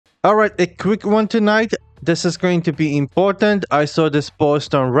Alright, a quick one tonight. This is going to be important. I saw this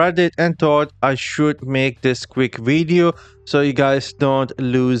post on Reddit and thought I should make this quick video so you guys don't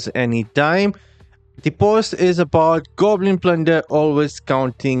lose any time. The post is about Goblin Plunder always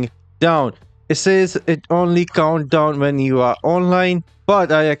counting down. It says it only count down when you are online,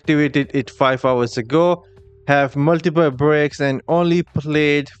 but I activated it 5 hours ago, have multiple breaks and only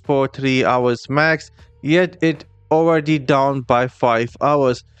played for 3 hours max, yet it already down by 5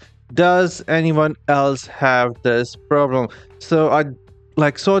 hours. Does anyone else have this problem? So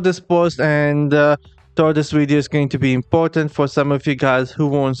I saw this post and thought this video is going to be important for some of you guys who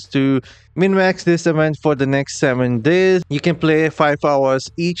wants to min-max this event for the next 7 days. You can play 5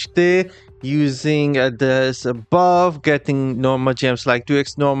 hours each day using this above, getting normal gems like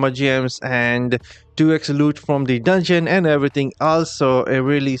 2x normal gems and 2x loot from the dungeon and everything else. So a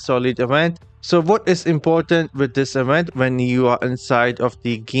really solid event. So what is important with this event when you are inside of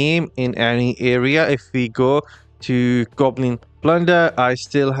the game in any area? If we go to Goblin Plunder, I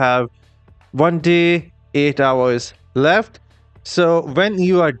still have 1 day, 8 hours left. So when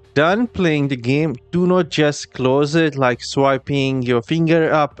you are done playing the game, do not just close it like swiping your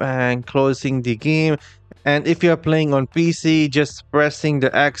finger up and closing the game. And if you are playing on PC, just pressing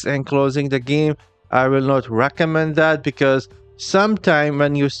the X and closing the game, I will not recommend that, because sometime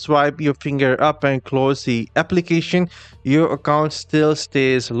when you swipe your finger up and close the application, your account still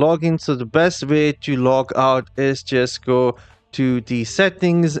stays logged in. So the best way to log out is just go to the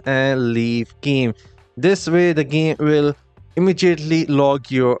settings and leave game. This way the game will immediately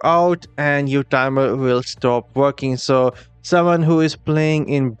log you out and your timer will stop working. So someone who is playing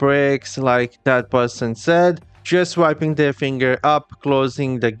in breaks, like that person said, just swiping their finger up,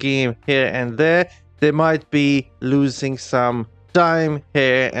 closing the game here and there, they might be losing some time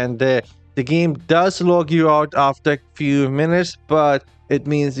here and there. The game does log you out after a few minutes, but it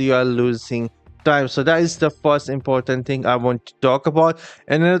means you are losing time. So that is the first important thing I want to talk about.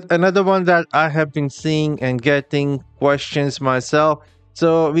 And another one that I have been seeing and getting questions myself.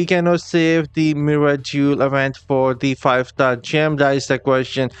 So we cannot save the mirror jewel event for the 5-star gem. That is the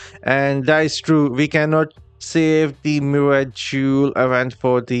question, and that is true. We cannot save the mirror jewel event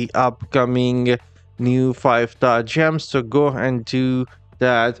for the upcoming new 5-star gems. So go and do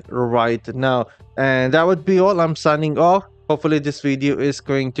that right now. And that would be all. I'm signing off. Hopefully this video is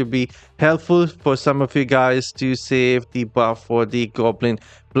going to be helpful for some of you guys to save the buff for the Goblin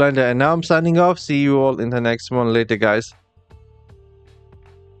Plunder. And now I'm signing off. See you all in the next one later, guys.